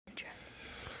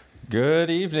Good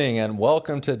evening and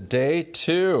welcome to day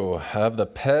 2 of the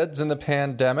Peds in the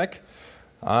Pandemic.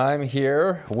 I'm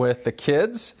here with the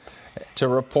kids to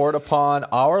report upon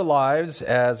our lives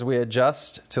as we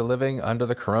adjust to living under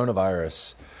the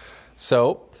coronavirus.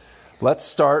 So let's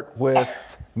start with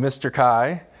Mr.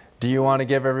 Kai. Do you want to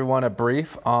give everyone a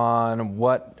brief on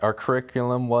what our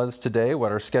curriculum was today,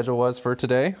 what our schedule was for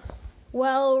today?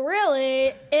 Well,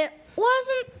 really, it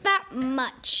wasn't that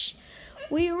much.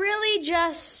 We really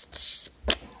just,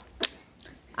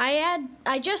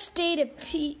 I just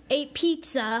ate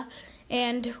pizza,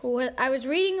 and I was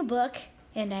reading a book,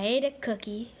 and I ate a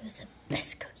cookie. It was the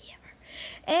best cookie ever.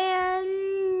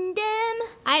 And then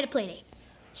I had a play date.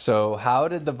 So how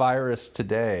did the virus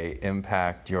today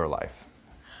impact your life?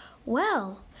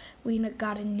 Well, we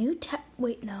got a new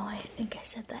I think I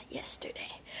said that yesterday.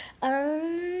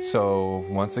 So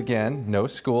once again, no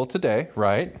school today,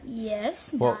 right?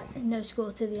 Yes, no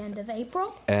school to the end of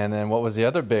April. And then what was the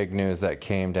other big news that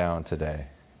came down today?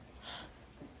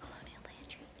 Colonial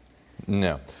Pantry.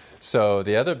 No. So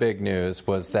the other big news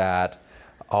was that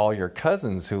all your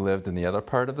cousins who lived in the other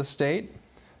part of the state,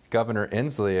 Governor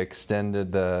Inslee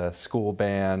extended the school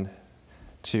ban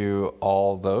to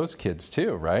all those kids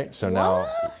too, right? So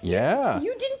now, yeah.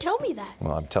 You didn't tell me that.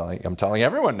 Well, I'm telling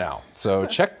everyone now. So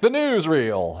check the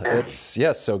newsreel.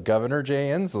 So Governor Jay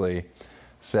Inslee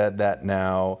said that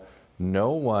now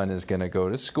no one is going to go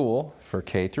to school for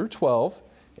K through 12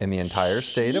 in the entire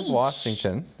state of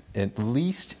Washington, at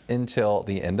least until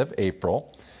the end of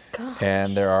April. Gosh.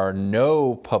 And there are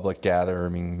no public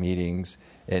gathering meetings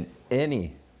in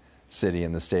any city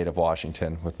in the state of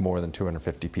Washington with more than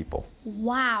 250 people.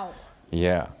 Wow.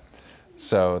 Yeah.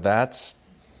 So that's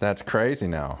crazy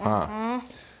now, huh?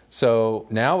 So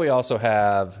now we also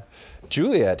have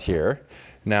Juliet here.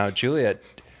 Now, Juliet,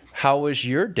 how was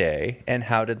your day and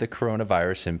how did the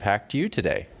coronavirus impact you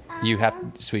today?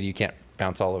 Sweetie, you can't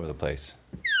bounce all over the place.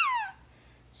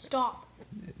 Stop.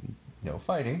 No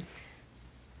fighting.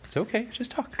 It's okay,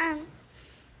 just talk.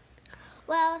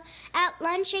 Well, at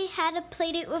lunch I had a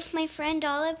play date with my friend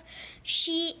Olive.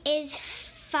 She is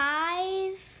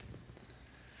 5.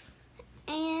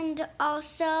 And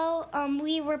also,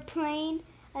 we were playing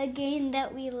a game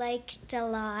that we liked a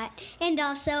lot. And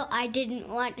also, I didn't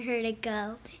want her to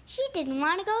go. She didn't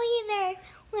want to go either.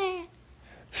 Well.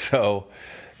 So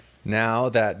now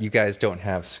that you guys don't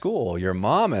have school, your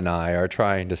mom and I are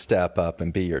trying to step up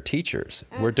and be your teachers.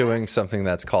 We're doing something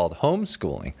that's called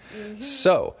homeschooling.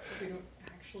 So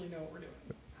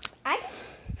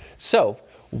So,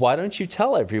 why don't you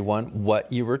tell everyone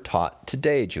what you were taught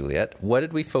today, Juliet? What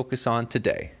did we focus on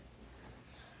today?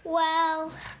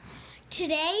 Well,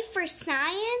 today for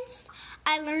science,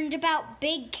 I learned about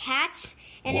big cats,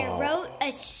 and I wrote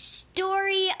a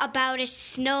story about a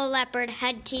snow leopard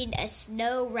hunting a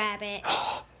snow rabbit.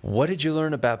 What did you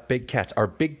learn about big cats? Are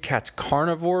big cats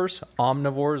carnivores,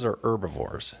 omnivores, or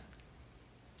herbivores?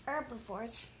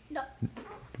 Herbivores.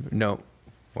 No.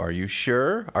 Are you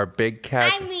sure? Are big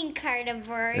cats... I mean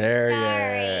carnivores. Sorry.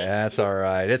 That's all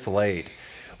right. It's late.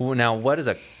 Well, now, what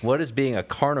does being a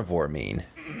carnivore mean?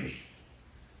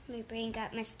 My brain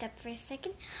got messed up for a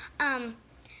second.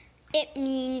 It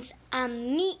means a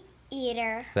meat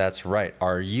eater. That's right.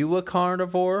 Are you a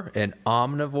carnivore, an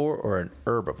omnivore, or an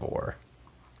herbivore?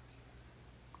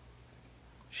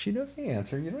 She knows the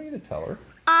answer. You don't need to tell her.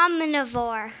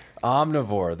 Omnivore.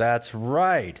 Omnivore. That's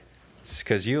right. It's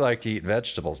because you like to eat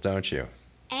vegetables, don't you?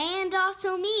 And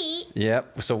also meat.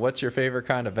 Yep. So what's your favorite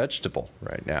kind of vegetable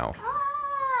right now?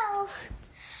 Oh,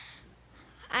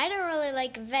 I don't really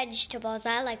like vegetables.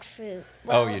 I like fruit.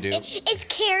 Well, you do? Is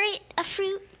carrot a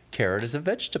fruit? Carrot is a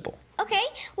vegetable. Okay.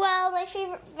 Well, my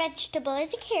favorite vegetable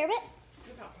is a carrot.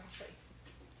 What about broccoli?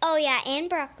 Oh, yeah, and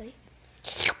broccoli.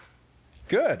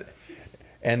 Good.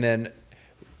 And then,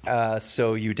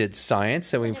 so you did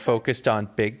science, and we focused on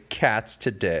big cats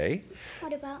today.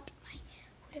 What about my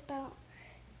favorite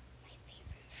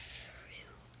fruit?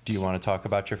 Do you want to talk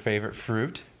about your favorite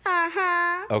fruit?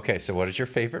 Uh-huh. Okay, so what is your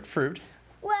favorite fruit?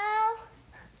 Well,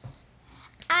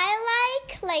 I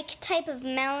like type of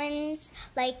melons,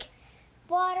 like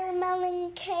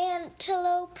watermelon,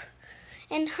 cantaloupe,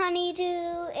 and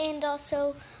honeydew, and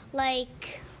also I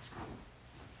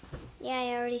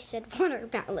already said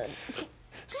watermelon.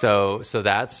 So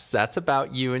that's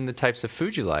about you and the types of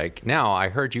food you like. Now, I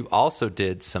heard you also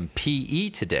did some PE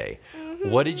today.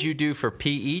 What did you do for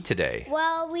PE today?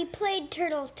 Well, we played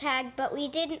turtle tag, but we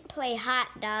didn't play hot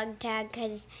dog tag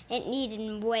because it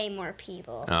needed way more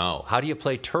people. Oh, how do you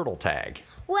play turtle tag?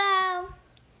 Well,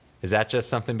 Is that just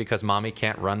something because Mommy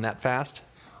can't run that fast?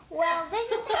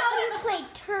 this is how you play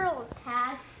turtle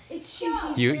tag.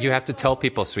 You have to tell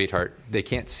people, sweetheart. They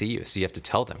can't see you, so you have to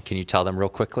tell them. Can you tell them real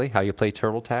quickly how you play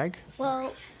turtle tag?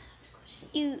 Well,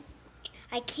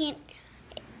 I can't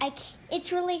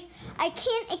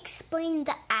explain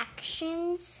the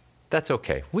actions. That's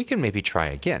okay. We can maybe try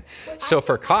again. So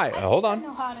for Kai, hold on.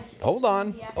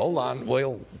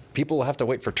 Well, people will have to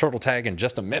wait for turtle tag in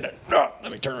just a minute.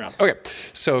 Let me turn around. Okay.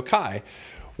 So Kai,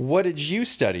 what did you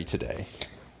study today?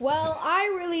 Well, I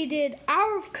really did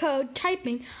hour of code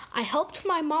typing. I helped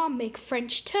my mom make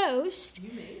French toast. You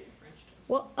made French toast?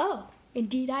 Well,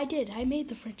 indeed I did. I made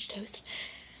the French toast.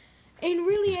 And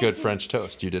really, it's good French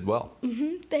toast. You did well.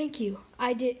 Thank you.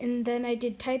 I did, and then I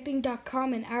did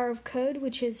typing.com and hour of code,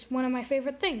 which is one of my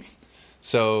favorite things.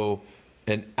 So,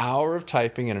 an hour of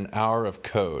typing and an hour of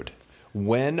code.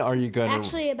 When are you going to...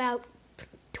 Actually, about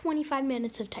 25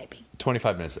 minutes of typing.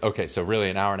 25 minutes. Okay, so really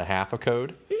an hour and a half of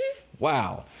code?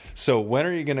 Wow. So when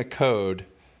are you going to code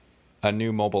a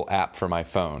new mobile app for my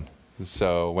phone?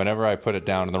 So whenever I put it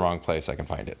down in the wrong place, I can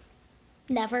find it.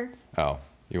 Never. Oh,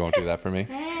 you won't do that for me?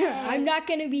 I'm not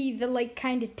going to be the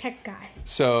kind of tech guy.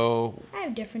 So... I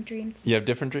have different dreams. You have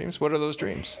different dreams? What are those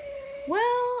dreams?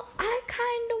 Well, I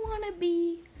kind of want to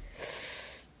be...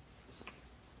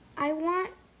 I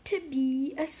want to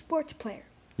be a sports player.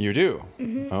 You do?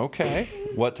 Okay.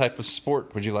 What type of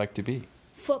sport would you like to be?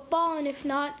 Football, and if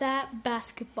not that,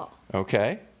 basketball.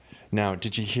 Okay. Now,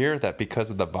 did you hear that because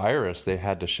of the virus, they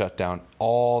had to shut down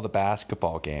all the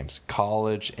basketball games,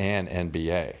 college and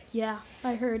NBA? Yeah,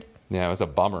 I heard. Yeah, it was a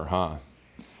bummer, huh?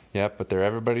 Yep, but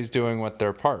everybody's doing what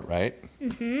their part, right?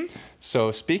 So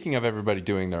speaking of everybody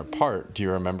doing their part, do you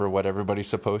remember what everybody's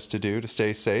supposed to do to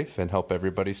stay safe and help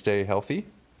everybody stay healthy?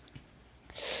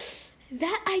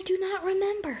 That I do not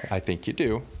remember. I think you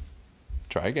do.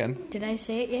 Try again. Did I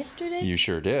say it yesterday? You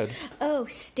sure did. Oh,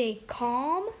 stay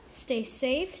calm, stay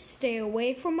safe, stay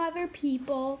away from other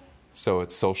people. So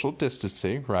it's social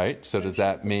distancing, right? So does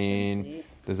that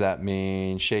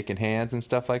mean shaking hands and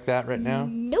stuff like that right now?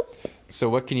 Nope. So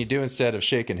what can you do instead of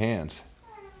shaking hands?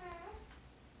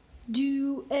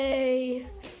 Do a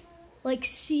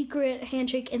secret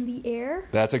handshake in the air.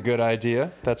 That's a good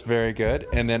idea. That's very good.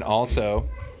 And then also,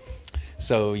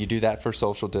 so you do that for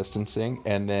social distancing,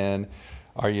 and then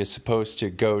are you supposed to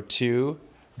go to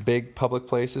big public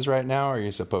places right now, or are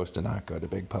you supposed to not go to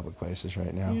big public places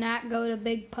right now? Not go to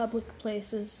big public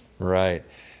places. Right.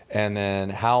 And then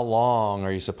how long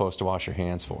are you supposed to wash your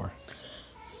hands for?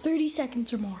 30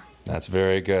 seconds or more. That's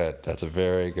very good. That's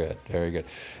very good.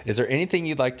 Is there anything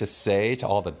you'd like to say to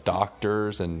all the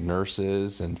doctors and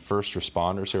nurses and first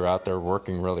responders who are out there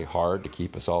working really hard to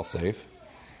keep us all safe?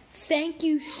 Thank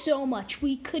you so much.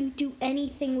 We couldn't do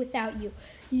anything without you.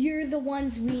 You're the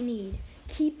ones we need.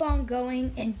 Keep on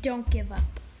going and don't give up.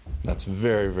 That's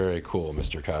very, very cool,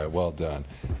 Mr. Kai. Well done.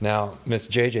 Now, Miss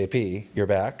JJP, you're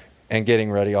back and getting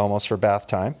ready almost for bath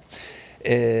time.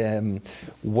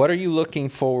 What are you looking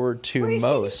forward to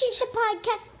most? We're finishing the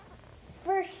podcast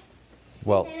first.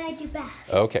 Well, Then I do bath.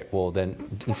 Okay, well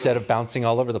then, instead of bouncing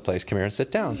all over the place, come here and sit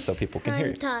down so people can hear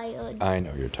you. I'm tired. I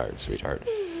know you're tired, sweetheart.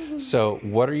 So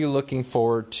what are you looking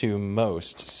forward to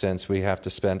most since we have to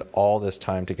spend all this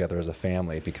time together as a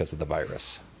family because of the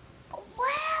virus? Well,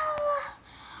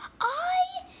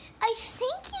 I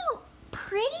think you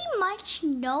pretty much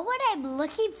know what I'm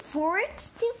looking forward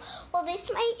to. Well,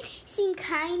 this might seem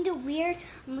kind of weird.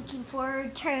 I'm looking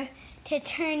forward to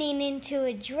turning into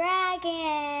a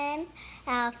dragon,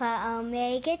 Alpha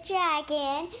Omega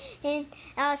dragon, and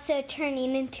also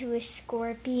turning into a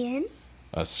scorpion.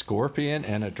 A scorpion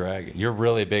and a dragon. You're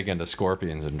really big into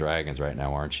scorpions and dragons right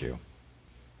now, aren't you?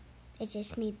 I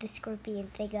just made the scorpion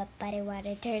thing up, but I want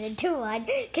to turn into one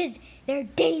because they're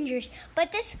dangerous.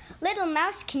 But this little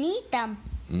mouse can eat them.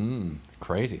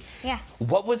 Crazy. Yeah.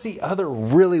 What was the other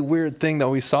really weird thing that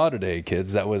we saw today,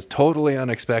 kids, that was totally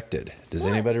unexpected? Does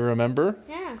anybody remember?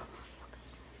 Yeah.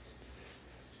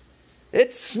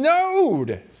 It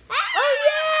snowed!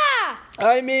 Oh, yeah!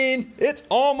 I mean, it's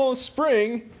almost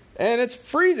spring, and it's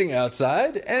freezing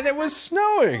outside, and it was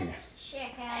snowing.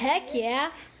 Heck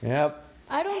yeah. Yep.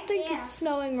 I don't think it's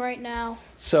snowing right now.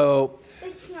 So,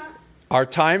 It's not. our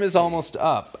time is almost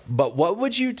up, but what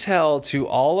would you tell to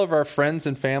all of our friends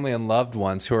and family and loved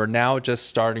ones who are now just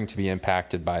starting to be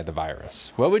impacted by the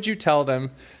virus? What would you tell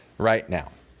them right now?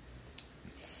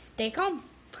 Stay calm,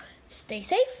 stay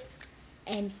safe,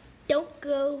 and don't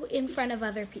go in front of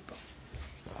other people.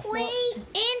 Wait, and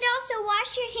also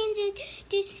wash your hands and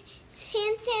do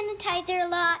hand sanitizer a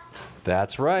lot.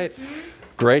 That's right.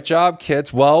 Great job,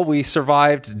 kids. Well, we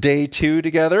survived day 2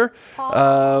 together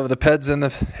of the Peds in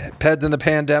the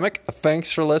pandemic.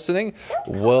 Thanks for listening.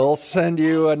 We'll send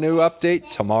you a new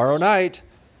update tomorrow night.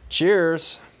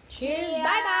 Cheers. Cheers.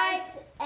 Bye-bye.